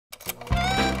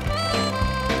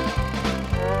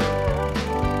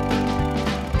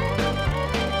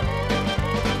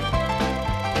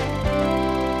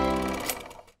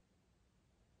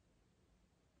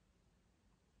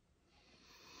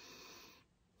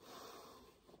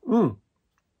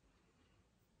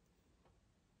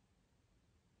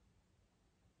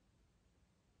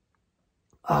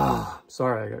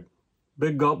Sorry, I got a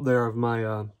big gulp there of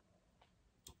my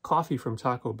coffee from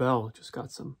Taco Bell. Just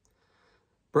got some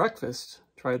breakfast.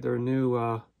 Tried their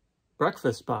new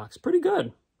breakfast box. Pretty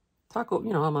good. Taco,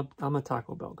 you know, I'm a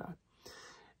Taco Bell guy.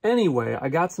 Anyway, I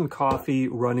got some coffee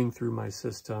running through my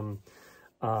system,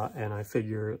 and I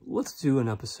figure let's do an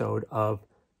episode of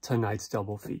tonight's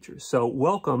double feature. So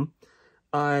welcome.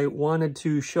 I wanted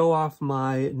to show off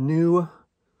my new,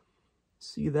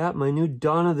 see that? My new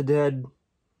Dawn of the Dead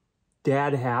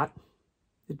dad hat.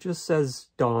 It just says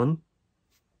Dawn.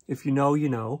 If you know, you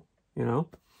know, you know.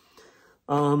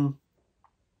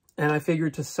 And I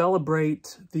figured to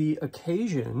celebrate the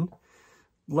occasion,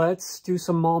 let's do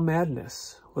some mall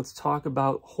madness. Let's talk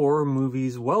about horror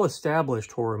movies,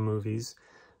 well-established horror movies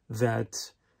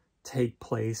that take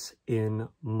place in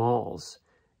malls.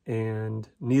 And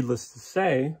needless to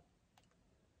say,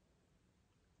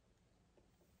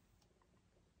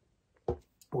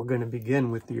 we're going to begin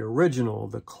with the original,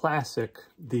 the classic,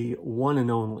 the one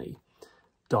and only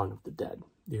Dawn of the Dead,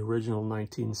 the original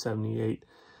 1978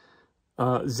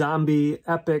 zombie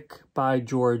epic by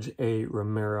George A.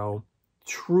 Romero.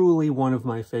 Truly one of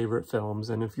my favorite films.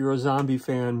 And if you're a zombie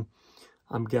fan,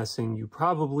 I'm guessing you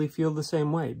probably feel the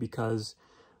same way because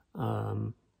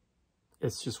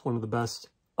it's just one of the best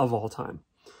of all time.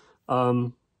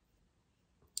 I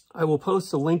will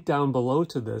post a link down below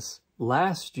to this.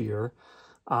 Last year,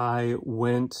 I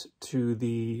went to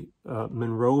the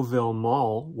Monroeville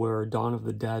Mall where Dawn of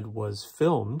the Dead was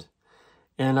filmed,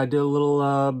 and I did a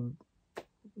little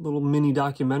mini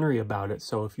documentary about it.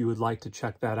 So if you would like to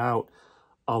check that out,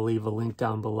 I'll leave a link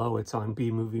down below. It's on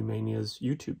B Movie Mania's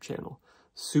YouTube channel.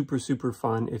 Super, super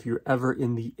fun. If you're ever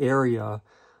in the area,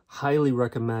 highly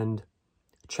recommend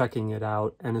checking it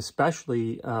out. And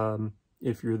especially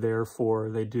if you're there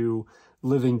they do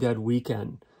Living Dead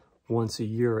Weekend once a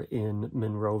year in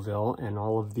Monroeville, and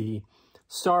all of the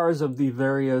stars of the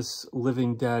various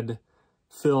Living Dead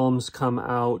films come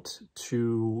out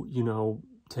to, you know,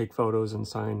 take photos and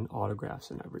sign autographs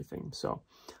and everything. So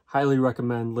highly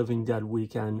recommend Living Dead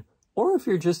Weekend. Or if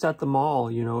you're just at the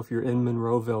mall, you know, if you're in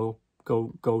Monroeville,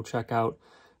 go check out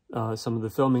some of the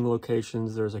filming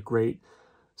locations. There's a great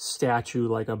statue,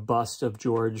 like a bust of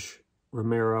George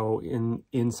Romero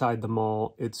inside the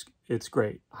mall. It's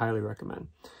great. Highly recommend.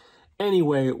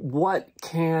 Anyway, what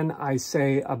can I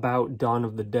say about Dawn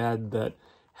of the Dead that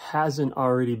hasn't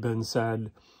already been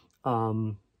said a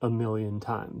million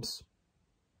times?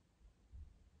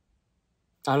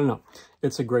 I don't know.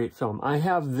 It's a great film. I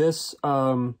have this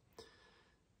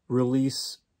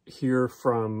release here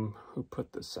from, who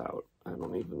put this out? I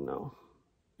don't even know.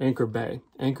 Anchor Bay.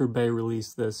 Anchor Bay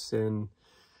released this in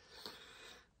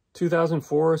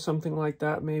 2004 or something like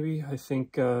that, maybe. I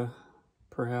think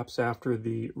perhaps after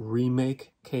the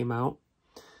remake came out.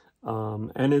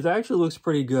 And it actually looks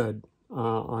pretty good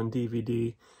on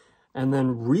DVD. And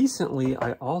then recently,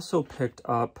 I also picked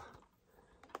up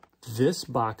this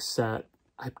box set.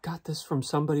 I got this from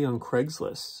somebody on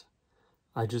Craigslist.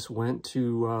 I just went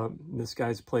to this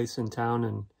guy's place in town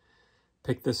and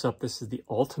picked this up. This is the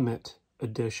Ultimate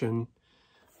Edition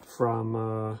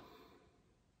from,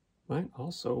 might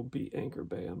also be Anchor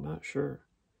Bay, I'm not sure.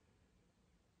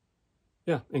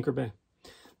 Yeah, Anchor Bay.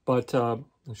 But I'll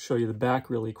show you the back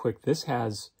really quick. This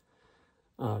has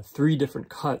 3 different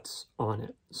cuts on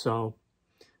it. So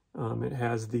it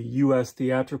has the US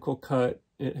theatrical cut,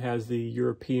 it has the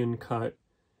European cut,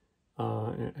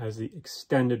 and it has the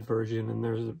extended version, and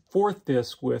there's a 4th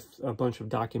disc with a bunch of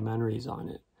documentaries on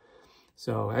it.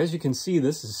 So as you can see,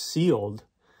 this is sealed.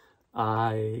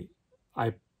 I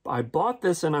bought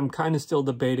this, and I'm kind of still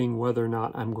debating whether or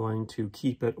not I'm going to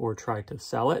keep it or try to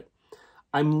sell it.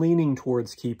 I'm leaning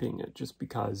towards keeping it just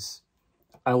because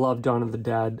I love Dawn of the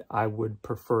Dead. I would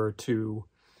prefer to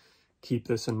keep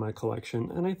this in my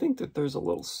collection. And I think that there's a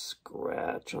little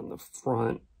scratch on the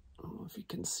front. I don't know if you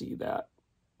can see that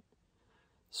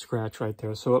scratch right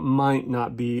there. So it might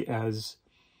not be as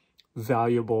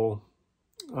valuable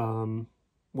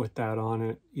with that on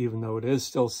it, even though it is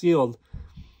still sealed.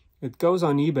 It goes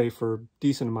on eBay for a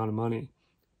decent amount of money,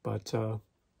 but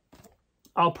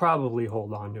I'll probably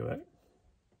hold on to it.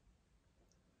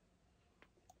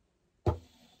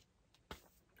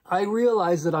 I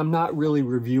realize that I'm not really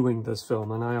reviewing this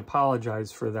film, and I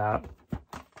apologize for that.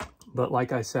 But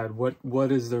like I said,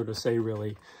 what is there to say,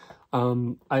 really?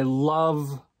 I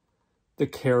love the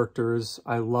characters.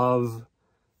 I love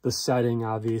the setting,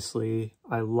 obviously.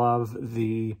 I love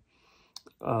the,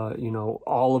 you know,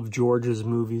 all of George's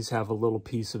movies have a little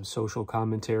piece of social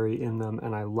commentary in them,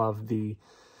 and I love the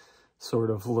sort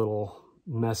of little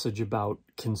message about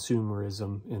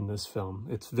consumerism in this film.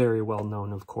 It's very well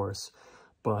known, of course,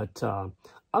 but I'm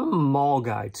a mall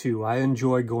guy too. I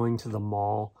enjoy going to the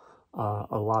mall.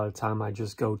 A lot of time I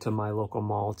just go to my local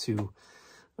mall to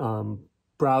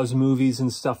browse movies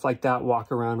and stuff like that,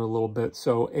 walk around a little bit.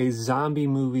 So a zombie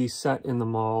movie set in the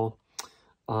mall,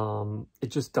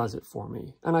 it just does it for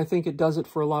me. And I think it does it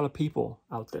for a lot of people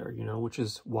out there, you know, which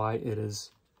is why it is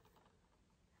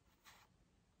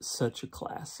such a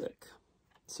classic.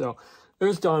 So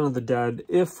there's Dawn of the Dead.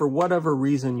 If for whatever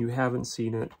reason you haven't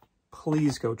seen it,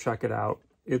 please go check it out.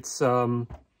 It's, I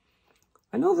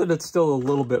know that it's still a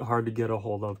little bit hard to get a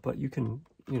hold of, but you can,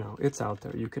 you know, it's out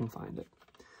there. You can find it.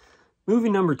 Movie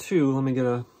number 2, let me get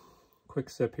a quick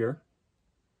sip here.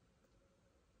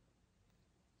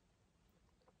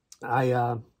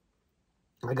 I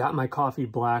got my coffee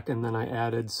black, and then I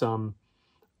added some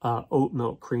oat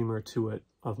milk creamer to it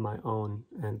of my own,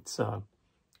 and it's got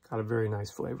a very nice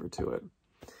flavor to it.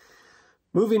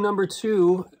 Movie number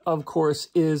 2, of course,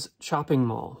 is Chopping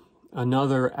Mall,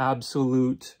 another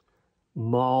absolute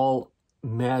mall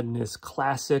madness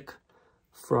classic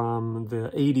from the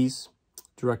 80s,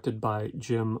 directed by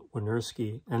Jim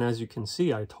Wynorski. And as you can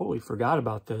see, I totally forgot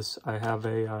about this. I have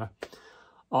a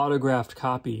autographed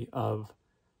copy of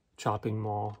Chopping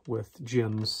Mall with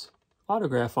Jim's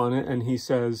autograph on it, and he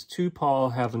says, "To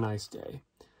Paul, have a nice day,"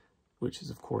 which is,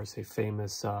 of course, a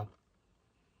famous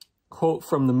quote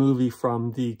from the movie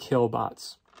from the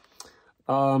Killbots.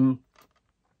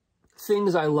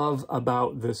 Things I love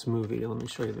about this movie. Let me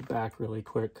show you the back really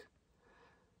quick.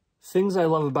 Things I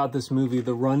love about this movie,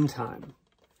 the runtime.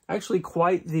 Actually,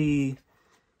 quite the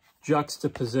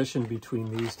juxtaposition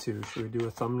between these two. Should we do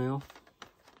a thumbnail?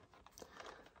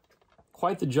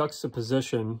 Quite the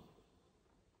juxtaposition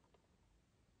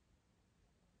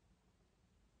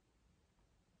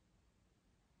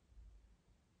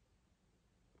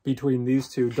between these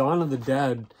two. Dawn of the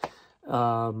Dead,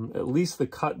 at least the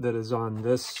cut that is on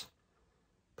this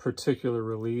particular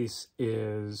release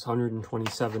is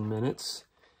 127 minutes.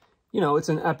 You know, it's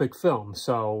an epic film,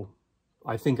 so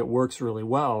I think it works really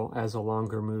well as a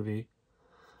longer movie.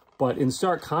 But in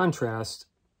stark contrast,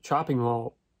 Chopping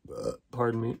Mall,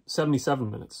 pardon me,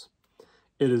 77 minutes.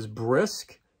 It is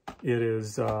brisk. It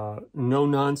is no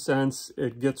nonsense.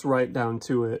 It gets right down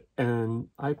to it, and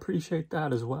I appreciate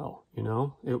that as well. You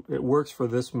know, it works for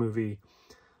this movie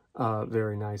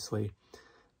very nicely.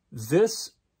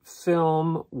 This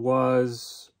film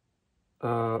was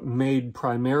made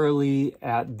primarily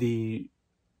at the,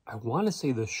 I want to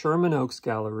say, the Sherman Oaks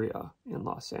Galleria in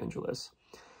Los Angeles.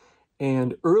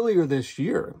 And earlier this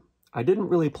year, I didn't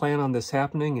really plan on this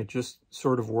happening. It just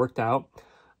sort of worked out.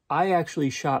 I actually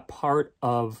shot part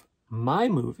of my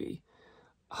movie,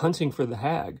 Hunting for the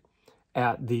Hag,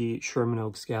 at the Sherman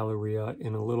Oaks Galleria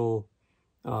in a little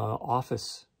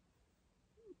office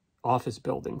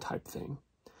building type thing.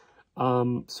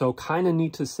 So kind of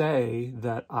neat to say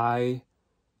that I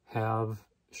have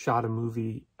shot a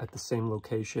movie at the same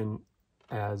location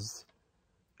as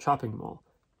Chopping Mall.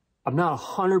 I'm not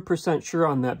 100% sure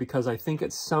on that, because I think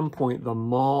at some point the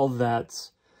mall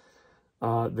that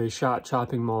they shot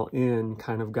Chopping Mall in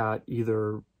kind of got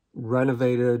either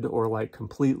renovated or like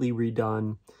completely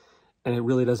redone, and it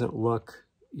really doesn't look,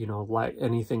 you know, like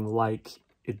anything like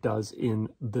it does in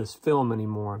this film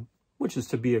anymore, which is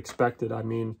to be expected. I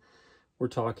mean, we're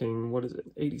talking, what is it,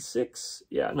 86?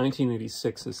 Yeah,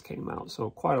 1986 this came out, so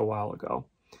quite a while ago.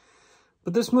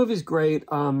 But this movie's great.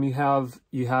 You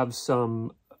have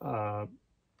some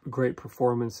great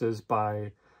performances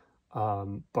by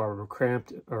Barbara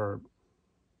Crampton,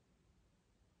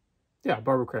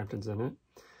 Barbara Crampton's in it,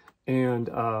 and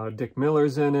Dick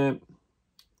Miller's in it,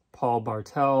 Paul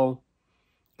Bartel,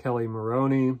 Kelly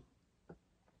Maroney.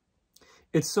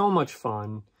 It's so much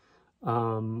fun,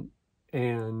 and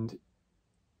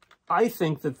I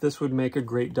think that this would make a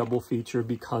great double feature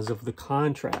because of the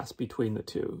contrast between the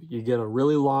two. You get a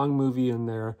really long movie in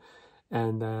there,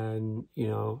 and then, you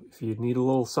know, if you need a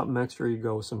little something extra, you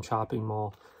go with some Chopping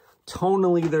Mall.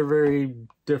 Tonally, they're very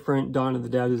different. Dawn of the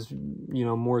Dead is, you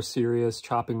know, more serious.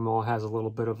 Chopping Mall has a little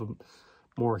bit of a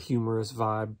more humorous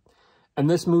vibe. And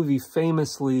this movie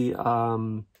famously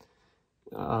kind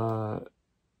of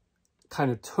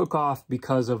took off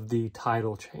because of the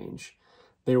title change.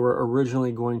 They were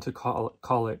originally going to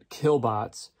call it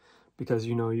Killbots, because,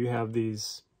 you know, you have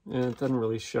these, and it doesn't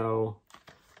really show,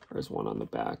 there's one on the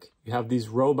back. You have these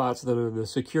robots that are the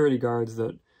security guards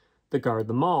that guard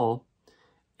the mall,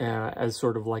 as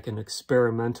sort of like an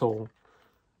experimental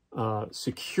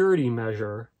security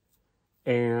measure.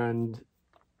 And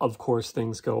of course,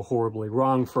 things go horribly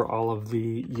wrong for all of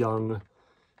the young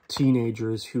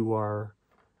teenagers who are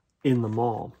in the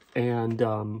mall.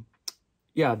 And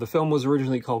yeah, the film was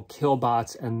originally called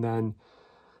Killbots, and then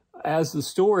as the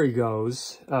story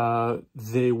goes,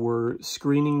 they were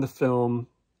screening the film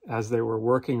as they were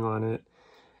working on it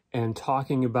and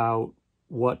talking about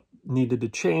what needed to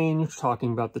change,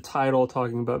 talking about the title,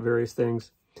 talking about various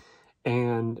things.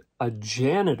 And a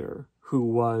janitor who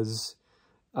was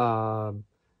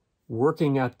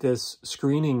working at this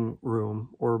screening room,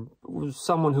 or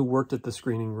someone who worked at the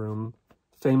screening room,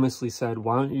 famously said,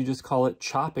 "Why don't you just call it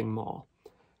Chopping Mall?"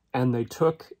 And they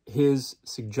took his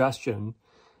suggestion,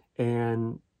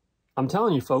 and I'm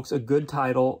telling you folks, a good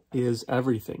title is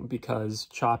everything, because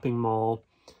Chopping Mall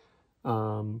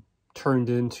turned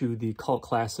into the cult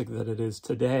classic that it is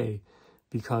today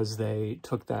because they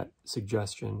took that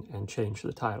suggestion and changed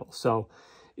the title. So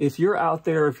if you're out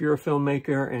there, if you're a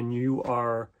filmmaker and you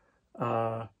are,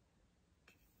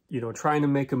 you know, trying to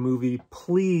make a movie,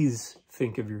 please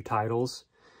think of your titles,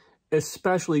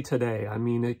 especially today. I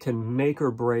mean, it can make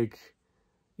or break,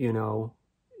 you know,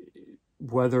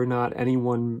 whether or not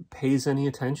anyone pays any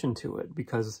attention to it,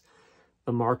 because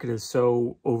the market is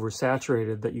so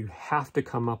oversaturated that you have to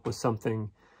come up with something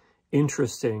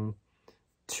interesting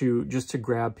to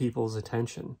grab people's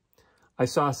attention. I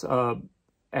saw an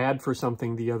ad for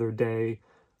something the other day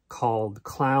called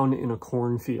Clown in a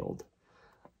Cornfield.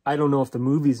 I don't know if the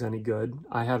movie's any good.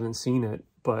 I haven't seen it,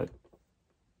 but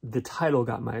the title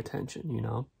got my attention, you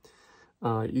know.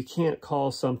 You can't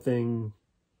call something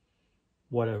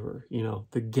whatever, you know,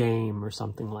 The Game or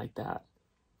something like that.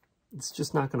 It's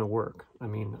just not going to work. I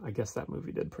mean, I guess that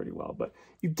movie did pretty well, but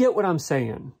you get what I'm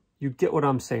saying. You get what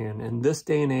I'm saying. In this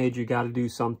day and age, you got to do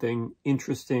something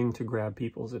interesting to grab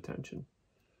people's attention.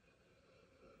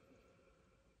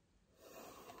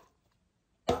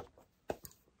 Did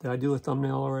I do a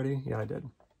thumbnail already? Yeah, I did.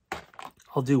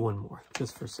 I'll do one more,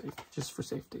 just for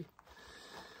safety.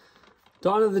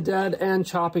 Dawn of the Dead and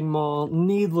Chopping Mall,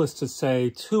 needless to say,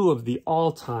 two of the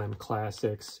all-time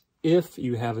classics. If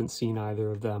you haven't seen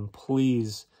either of them,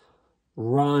 please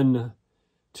run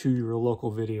to your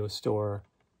local video store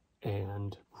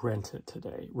and rent it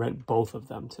today. Rent both of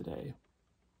them today.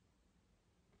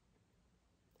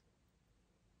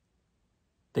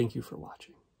 Thank you for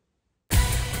watching.